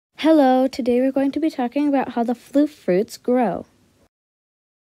Hello, today we're going to be talking about how the floof fruits grow.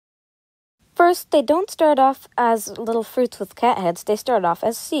 First, they don't start off as little fruits with cat heads, they start off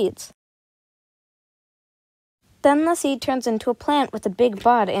as seeds. Then the seed turns into a plant with a big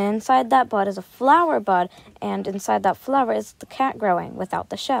bud, and inside that bud is a flower bud, and inside that flower is the cat growing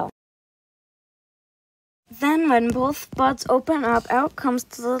without the shell. Then when both buds open up, out comes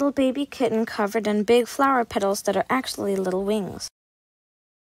the little baby kitten covered in big flower petals that are actually little wings.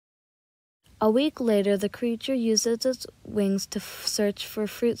 A week later, the creature uses its wings to search for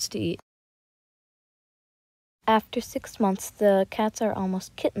fruits to eat. After 6 months, the cats are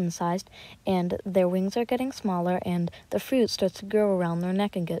almost kitten-sized, and their wings are getting smaller, and the fruit starts to grow around their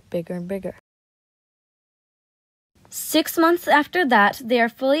neck and get bigger and bigger. 6 months after that, they are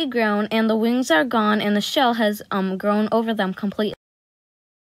fully grown, and the wings are gone, and the shell has grown over them completely.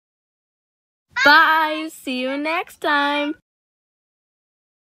 Bye! See you next time!